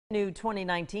New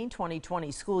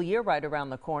 2019-2020 school year right around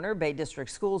the corner. Bay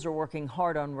District schools are working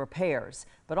hard on repairs,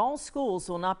 but all schools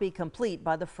will not be complete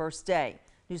by the first day.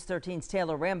 News 13's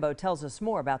Taylor Rambo tells us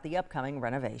more about the upcoming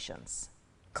renovations.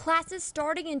 Classes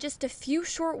starting in just a few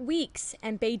short weeks,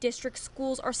 and Bay District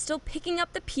schools are still picking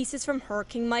up the pieces from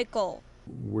Hurricane Michael.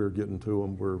 We're getting to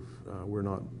them. We're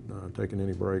not taking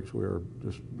any breaks. We're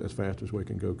just as fast as we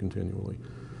can go continually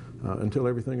until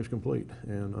everything is complete,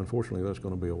 and unfortunately that's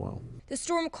going to be a while. The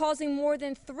storm causing more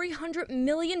than $300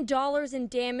 million in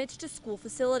damage to school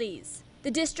facilities. The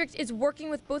district is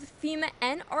working with both FEMA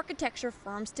and architecture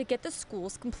firms to get the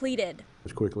schools completed.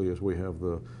 As quickly as we have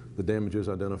the damages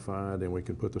identified and we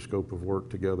can put the scope of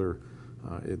work together,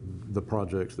 the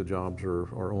projects, the jobs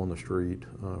are on the street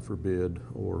for bid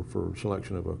or for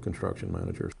selection of a construction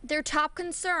manager. Their top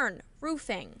concern,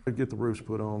 roofing. Get the roofs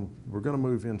put on. We're going to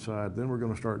move inside, then we're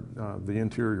going to start the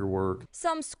interior work.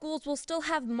 Some schools will still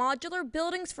have modular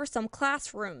buildings for some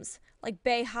classrooms, like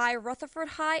Bay High, Rutherford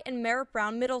High, and Merritt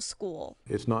Brown Middle School.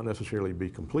 It's not necessarily be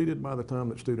completed by the time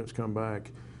that students come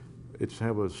back. It's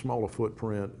have a smaller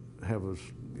footprint, have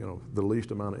the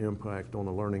least amount of impact on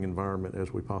the learning environment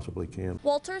as we possibly can.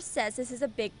 Walters says this is a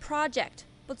big project,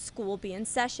 but school will be in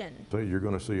session. So you're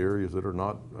going to see areas that are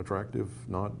not attractive,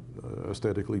 not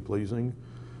aesthetically pleasing,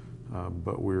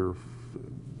 but we're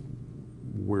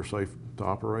safe to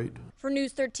operate. For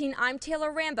News 13, I'm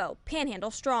Taylor Rambo,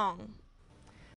 Panhandle Strong.